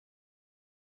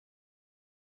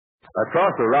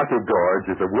Across a rocky gorge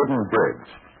is a wooden bridge.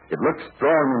 It looks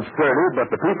strong and sturdy,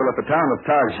 but the people at the town of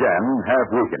Tarzan have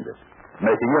weakened it,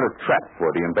 making it a trap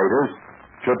for the invaders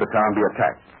should the town be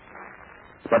attacked.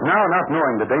 But now, not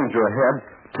knowing the danger ahead,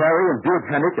 Terry and Dude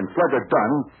Hennick and Slugger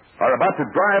Dunn are about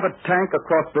to drive a tank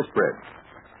across this bridge.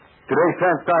 Today's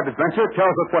transcribed adventure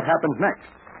tells us what happens next.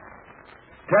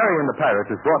 Terry and the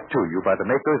Pirates is brought to you by the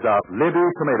makers of Libby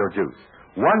Tomato Juice,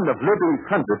 one of Libby's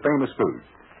 100 famous foods.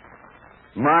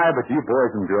 My, but you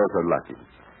boys and girls are lucky.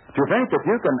 To think that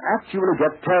you can actually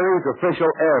get Terry's official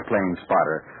airplane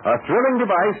spotter, a thrilling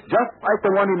device just like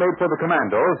the one he made for the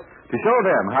commandos to show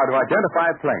them how to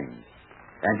identify planes.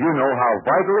 And you know how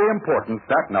vitally important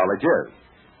that knowledge is.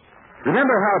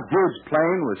 Remember how Dude's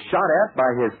plane was shot at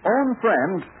by his own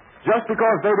friends just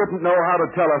because they didn't know how to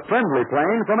tell a friendly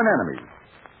plane from an enemy?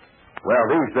 Well,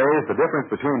 these days, the difference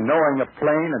between knowing a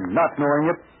plane and not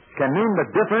knowing it can mean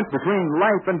the difference between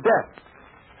life and death.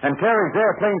 And Terry's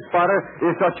airplane spotter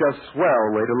is such a swell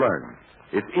way to learn.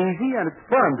 It's easy and it's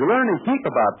fun to learn a heap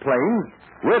about planes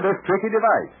with this tricky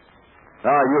device.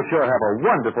 You'll sure have a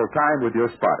wonderful time with your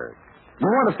spotter. You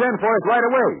want to send for it right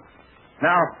away.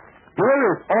 Now, here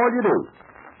is all you do.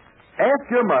 Ask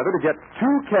your mother to get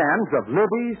 2 cans of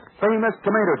Libby's famous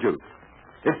tomato juice.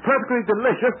 It's perfectly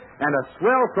delicious and a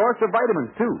swell source of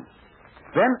vitamins, too.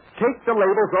 Then take the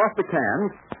labels off the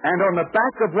cans, and on the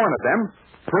back of one of them,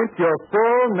 print your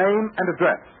full name and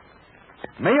address.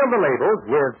 Mail the labels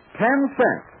with 10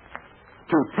 cents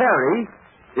to Terry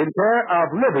in care of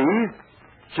Libby's,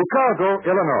 Chicago,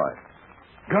 Illinois.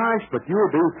 Gosh, but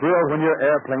you'll be thrilled when your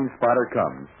airplane spotter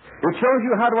comes. It shows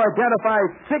you how to identify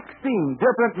 16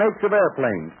 different makes of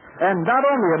airplanes, and not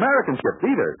only American ships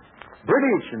either.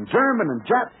 British and German and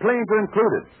Jap planes are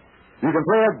included. You can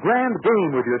play a grand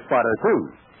game with your spotter, too,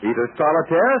 either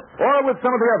solitaire or with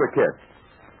some of the other kids.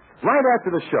 Right after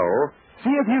the show,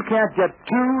 see if you can't get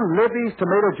 2 Libby's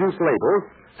tomato juice labels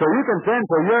so you can send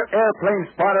for your airplane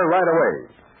spotter right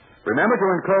away. Remember to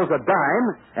enclose a dime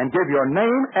and give your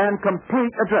name and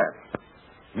complete address.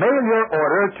 Mail your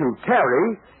order to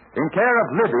Terry in care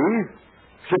of Libby's,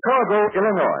 Chicago,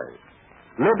 Illinois.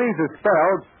 Libby's is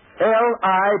spelled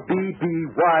Libbys.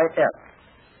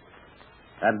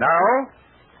 And now,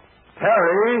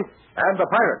 Terry and the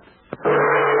Pirates.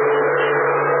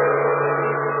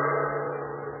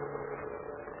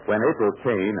 When April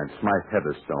Kane and Smythe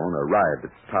Heatherstone arrived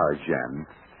at Tarzan,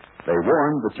 they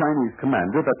warned the Chinese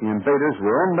commander that the invaders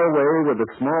were on their way with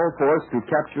a small force to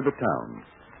capture the town.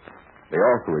 They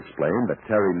also explained that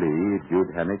Terry Lee,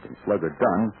 Dude Hennick, and Slugger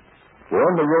Dunn were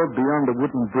on the road beyond the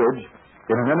wooden bridge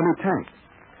in an enemy tank.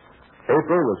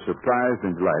 April was surprised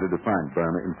and delighted to find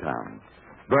Burma in town.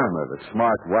 Burma, the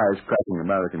smart, wise-cracking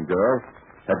American girl,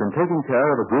 had been taking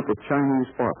care of a group of Chinese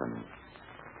orphans.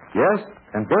 Yes,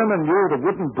 and Burma knew the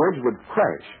wooden bridge would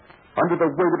crash under the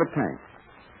weight of a tank.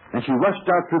 And she rushed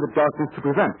out through the darkness to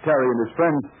prevent Terry and his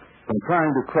friends from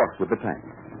trying to cross with the tank.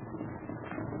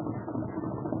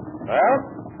 Well,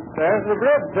 there's the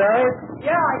bridge, Terry.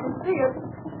 Yeah, I can see it.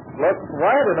 Looks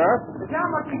wide enough. The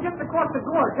town must be just across the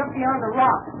gorge, up beyond the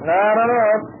rock. No, I don't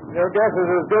know. Your guess is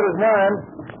as good as mine.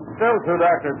 Still too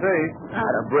dark to see.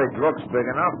 The bridge looks big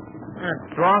enough.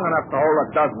 It's strong enough to hold a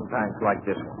dozen tanks like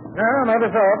this one. No, maybe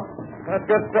so. Let's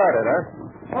get started,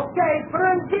 huh? Okay, put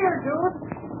her in gear,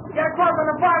 dude. You gotta cross on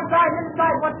the far side and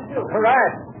decide what to do. All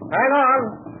right. Hang on.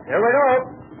 Here we go.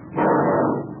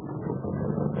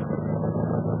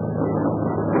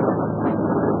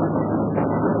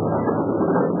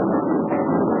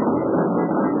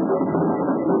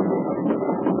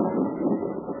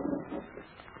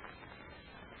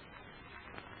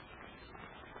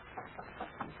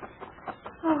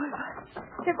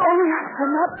 If only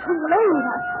I'm not too late.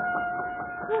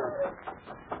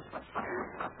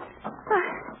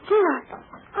 Gee, I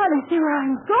hardly see where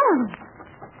I'm going.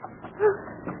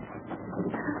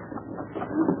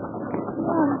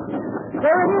 Oh,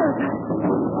 there it is.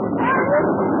 Harry,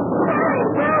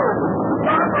 Dude!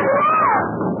 Stop my hair!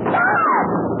 Stop!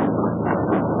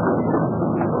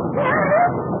 Harry!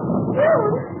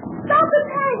 Dude! Stop the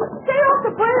tank! Stay off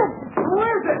the bridge! Who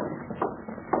is it?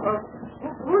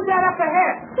 Who's that up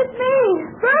ahead? It's me,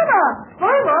 Burma.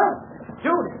 Burma?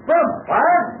 Dude, Burma.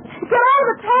 What? Get out of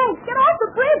the tank. Get off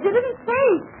the bridge. It isn't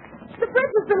safe. The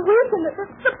bridge has been weakened.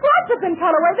 The parts have been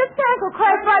cut away. This tank will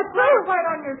crash right through. Right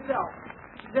on yourself.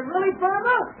 Is it really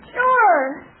Burma?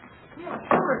 Sure. Yeah,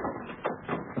 sure.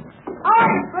 All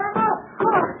right, Burma.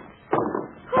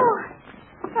 Oh,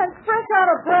 I'm fresh out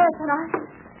of breath, and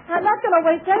I'm not going to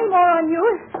waste any more on you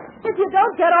if you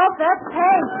don't get off that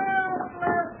tank.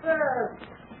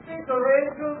 Think the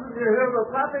angels as you hear the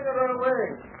clapping of their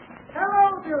wings.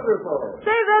 Hello, beautiful.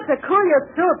 Save that to cool your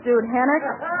soup, dude, Hennick.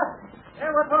 Hey,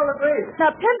 what's all the grief?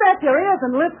 Now, pin back your ears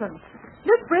and listen.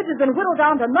 This bridge has been whittled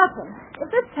down to nothing. If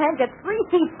this tank gets 3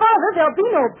 feet farther, there'll be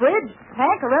no bridge,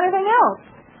 tank, or anything else.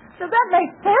 Does that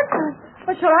make sense?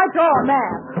 Or shall I draw a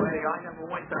map? Hey, I never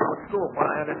went to no school, but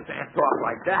I understand talk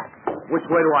like that. Which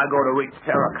way do I go to reach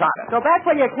terracotta? Go back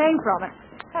where you came from.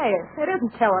 Hey, it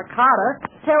isn't terracotta.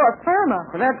 Terra firma.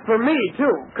 Well, that's for me,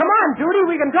 too. Come on, Judy.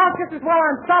 We can talk just as well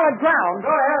on solid ground.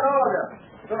 Go ahead, all of you.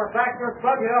 Gonna back your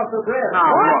plug you off the bridge. Now,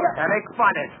 look, Hennick,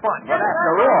 fun is fun, but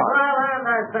after all... Well,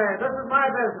 I say, this is my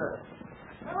business.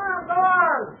 Come on, go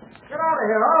on. Get out of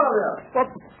here, all of you.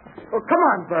 Well, come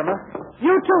on, Burma.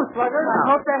 You too, Slugger.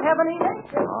 I hope they're having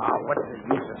anything. Oh, what's the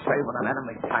use of saving an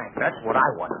enemy tank? That's what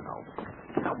I want to know.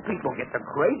 Some people get the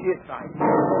craziest ideas.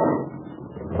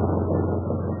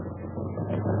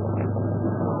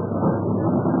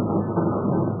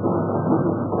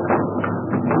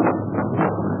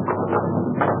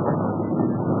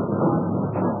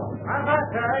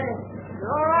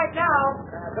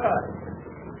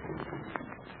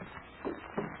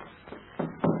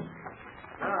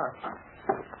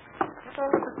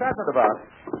 About?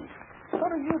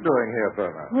 What are you doing here,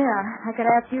 Burma? Yeah, I could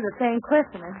ask you the same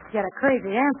question and get a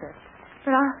crazy answer.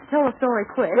 But I'll tell the story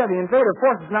quick. Yeah, the invader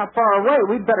force is not far away.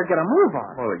 We'd better get a move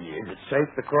on. Well, is it safe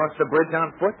to cross the bridge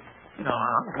on foot? No,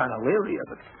 I'm kind of leery of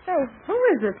it. Hey, who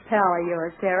is this pal of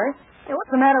yours, Terry? Hey,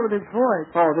 what's the matter with his voice?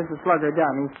 Oh, this is Slugger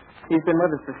Dunn. He's been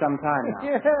with us for some time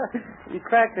now. Yeah, he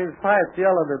cracked his pipes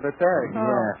yellow to the tag. Oh.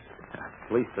 Yeah.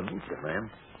 Pleased to meet you,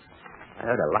 man. I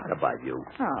heard a lot about you.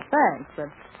 Oh, thanks, but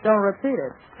don't repeat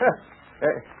it.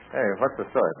 Hey, what's the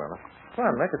story, Burma? Come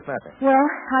on, make it snappy. Well,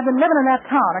 I've been living in that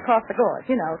town across the gorge,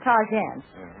 you know, Tarzan.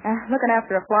 Looking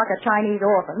after a flock of Chinese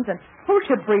orphans, and who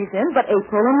should breeze in but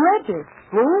April and Reggie?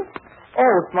 Who?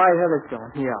 Oh, it's my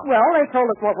Heatherstone, yeah. Well, they told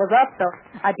us what was up, so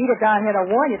I beat it down here to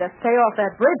warn you to stay off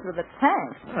that bridge with the tank.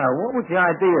 What was the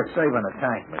idea of saving a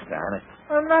tank, Mr. Hannick?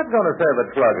 I'm not going to save a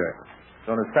Slugger.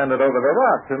 Going to send it over the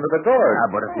rocks into the gorge.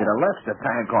 But if you'd have left the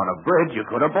tank on a bridge, you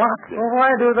could have blocked it. Well,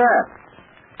 why do that?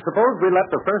 Suppose we let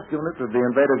the first unit of the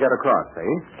invader get across,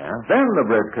 see? Yeah? Then the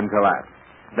bridge can collapse.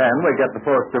 Then we get the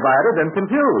force divided and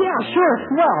confused. Yeah, sure,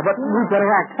 swell, but we better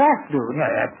act fast, dude. Yeah,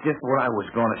 that's just what I was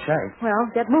going to say. Well,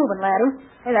 get moving, laddie.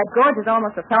 Hey, that gorge is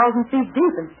almost 1,000 feet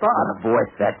deep in spots. Boy,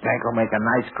 that tank will make a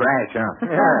nice crash, huh?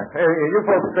 Yeah. Hey, you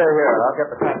folks stay here. I'll get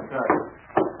the tank started.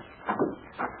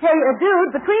 Hey,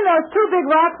 dude, between those 2 big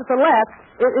rocks at the left,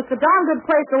 it's a darn good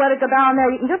place to let it go down there.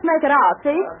 You can just make it out,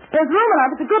 see? There's room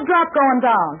enough. It's a good drop going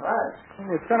down. Right.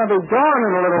 It's going to be dawn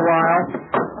in a little while.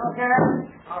 Okay.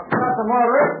 I'll start the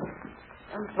motor,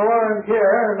 and floor in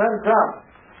gear, and then jump.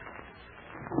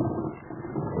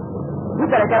 We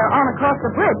better get her on across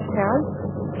the bridge, Terry.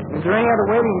 Is there any other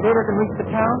way the invader can reach the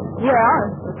town? Yeah,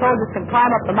 the soldiers can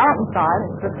climb up the mountainside.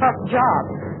 It's a tough job.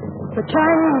 The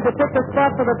Chinese have picked a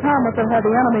spot for the town that will have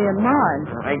the enemy in mind.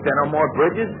 Ain't there no more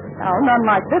bridges? No, none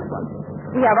like this one.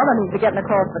 We have other means of getting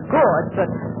across the gorge, but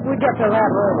we'll get to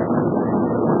that later.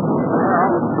 Well,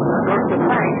 there goes the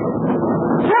tank.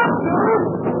 Jump,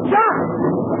 dude! Jump!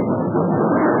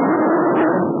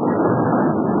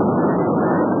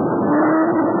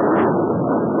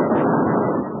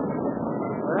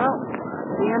 Well,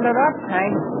 that's the end of that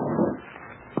tank.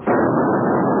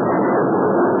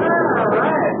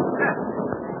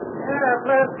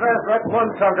 That's one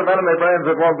chunk of enemy brains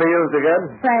that won't be used again.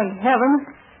 Thank heaven.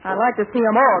 I'd like to see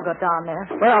them all go down there.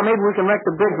 Well, maybe we can wreck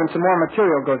the bridge when some more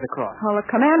material goes across. Well, the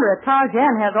commander at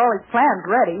Tarzan has all his plans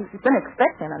ready. He's been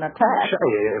expecting an attack.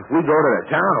 Say, if we go to the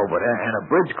town over there and a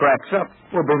bridge cracks up,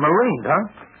 we'll be marooned, huh?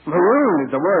 Maroon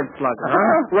is the word, Slugger.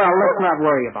 Huh? Well, let's not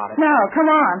worry about it. No, come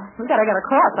on. We gotta get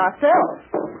across ourselves.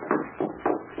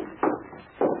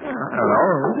 I don't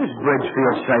know. This bridge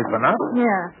feels safe enough.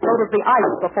 Yeah, so does the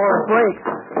ice before it breaks.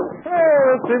 Hey,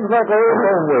 it seems like a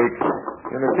home week.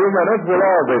 In a few minutes, we'll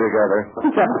all be together.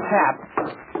 Just Pap.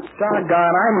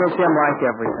 Doggone, I miss him like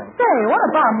everything. Say, what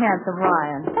about Handsome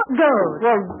Ryan? What goes?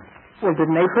 Well,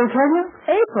 didn't April tell you?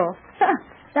 April?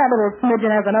 That little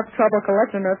smidgen has enough trouble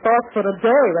collecting her thoughts for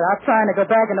today without trying to go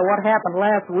back into what happened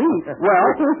last week. Well,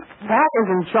 Pat is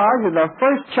in charge of the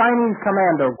first Chinese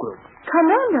commando group.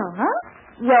 Commando, huh?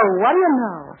 Well, what do you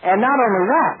know? And not only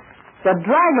that, the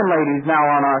Dragon Lady's now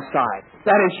on our side.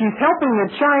 That is, she's helping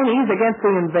the Chinese against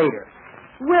the invaders.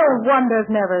 Will wonders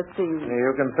never cease?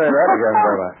 You can say that again,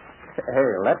 Bella.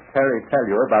 Hey, let Terry tell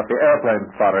you about the airplane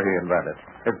spotter he invented.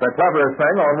 It's the cleverest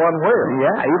thing on one wheel.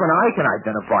 Yeah, even I can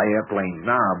identify airplanes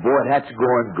now. Boy, that's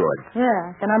going good. Yeah,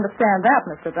 I can understand that,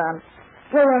 Mr. Dunn.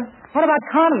 Well, what about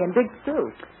Connie and Big Stu?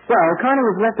 Well, Connie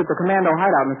was left at the commando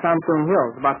hideout in the Samsung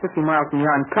Hills, about 50 miles from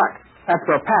Yon Cut. That's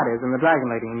where Pat is and the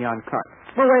Dragon Lady in yon cut.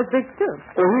 Well, where's Big Stu?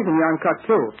 Oh, he's in yon cut,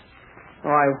 too.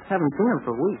 Oh, I haven't seen him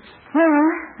for weeks. Well,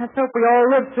 let's hope we all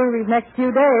live through these next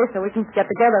few days so we can get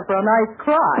together for a nice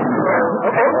cry.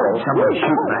 Someone's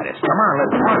shooting at us. Come on,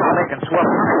 let's run so they can swap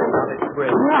rifles on this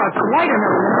bridge. Yeah, it's light in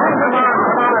there. Come on,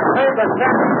 take a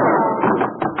second.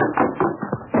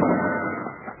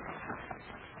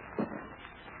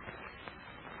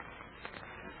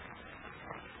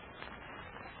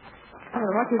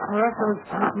 Lucky for us, those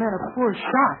men are poor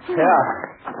shots. Yeah.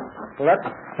 Let's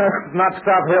not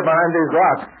stop here behind these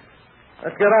rocks.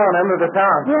 Let's get on into the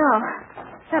town. Yeah.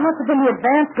 That must have been the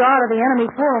advance guard of the enemy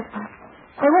force.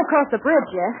 They won't cross the bridge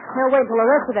yet. They'll wait till the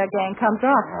rest of their gang comes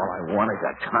up. All I want is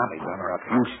a Tommy gun or a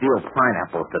few steel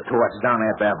pineapples to torch down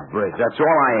at that bridge. That's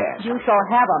all I ask. You shall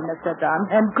have them, Mr. Dunn.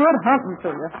 And good hunting to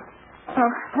you. So,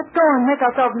 let's go and make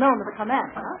ourselves known to the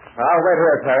command, huh? I'll wait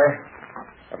here, Terry.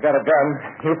 I've got a gun.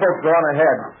 You folks go on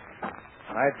ahead.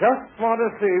 I just want to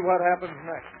see what happens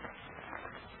next.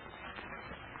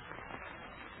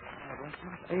 I was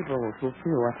not able to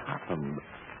see what happened,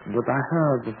 but I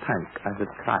heard the tank as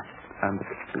it crashed and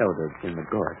exploded in the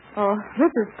gorge. Oh, this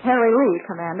is Terry Lee,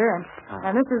 Commander,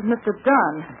 and this is Mr.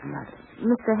 Dunn.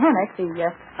 Mr. Hennick,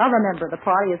 the other member of the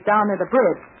party, is down near the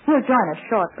bridge. He'll join us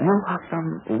shortly. You have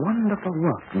done wonderful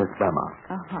work, Miss Burma.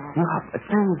 You have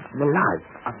saved the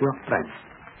life of your friend.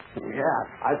 Yeah,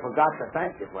 I forgot to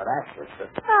thank you for that, sister.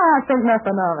 Think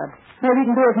nothing of it. Maybe you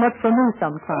can do as much for me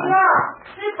sometime.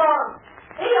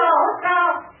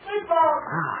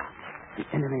 The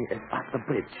enemy is at the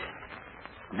bridge.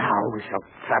 Now we shall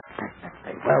trap them as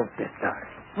they well deserve.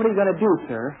 What are you going to do,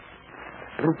 sir?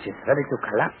 The bridge is ready to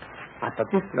collapse at the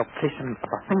dislocation of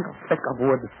a single stick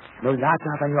of wood no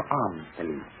larger than your arm,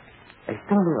 Ellie. A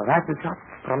single rifle shot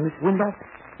from this window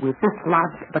will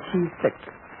dislodge the key stick.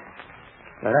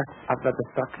 The rest of the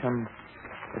destruction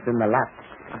is in the laps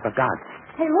of the gods.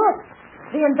 Hey, look.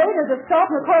 The invaders are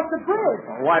starting across the bridge.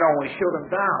 Well, why don't we shoot them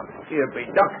down? He'll be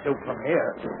duck soup from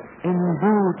here. In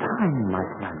due time, my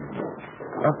friend.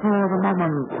 For the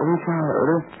moment, we shall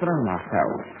restrain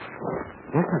ourselves.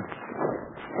 Listen.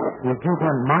 We hear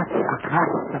them march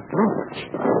across the bridge.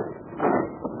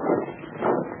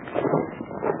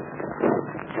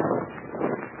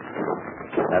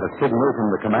 At a signal from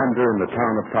the commander in the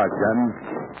town of Tarjan,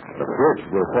 the bridge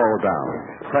will fall down,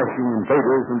 crashing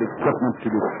invaders and equipment to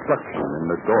destruction in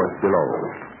the gorge below.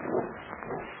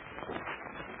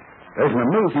 There's an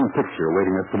amazing picture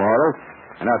awaiting us tomorrow,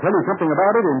 and I'll tell you something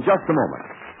about it in just a moment.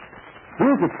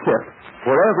 Here's a tip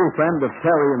for every friend of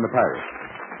Terry and the Pirates.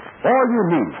 All you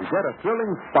need to get a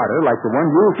thrilling spotter like the one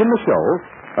used in the show,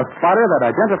 a spotter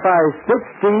that identifies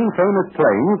 16 famous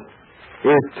planes,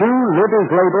 is 2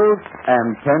 Libby's labels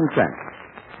and 10 cents.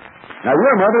 Now,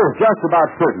 your mother is just about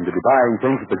certain to be buying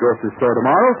things at the grocery store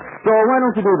tomorrow, so why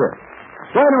don't you do this?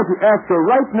 Why don't you ask her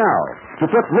right now to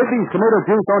put Libby's tomato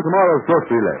juice on tomorrow's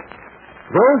grocery list?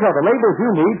 Those are the labels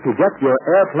you need to get your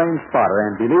airplane spotter,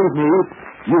 and believe me,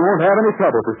 you won't have any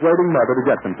trouble persuading Mother to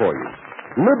get them for you.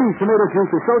 Libby's tomato juice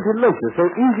is so delicious, so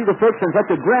easy to fix, and such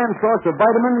a grand source of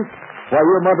vitamins, why,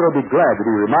 your mother will be glad to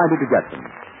be reminded to get them.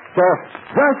 So,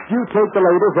 just you take the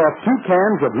labels off 2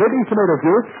 cans of Libby's tomato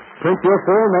juice, print your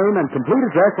full name and complete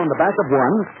address on the back of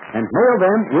one, and mail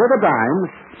them with a dime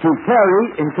to Terry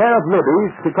in care of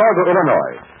Libby's, Chicago,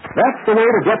 Illinois. That's the way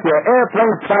to get your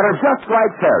airplane spotter just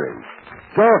like Terry.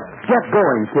 So, get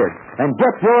going, kids, and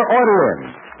get your order in.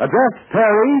 Address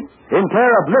Terry in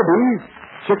care of Libby's,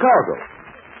 Chicago.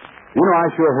 You know, I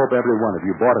sure hope every one of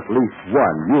you bought at least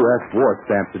one U.S. war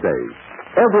stamp today.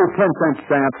 Every 10-cent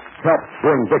stamp helps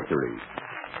bring victory.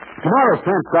 Tomorrow's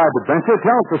transcribed adventure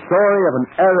tells the story of an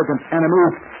arrogant enemy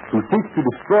who seeks to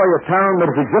destroy a town that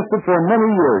has existed for many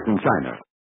years in China.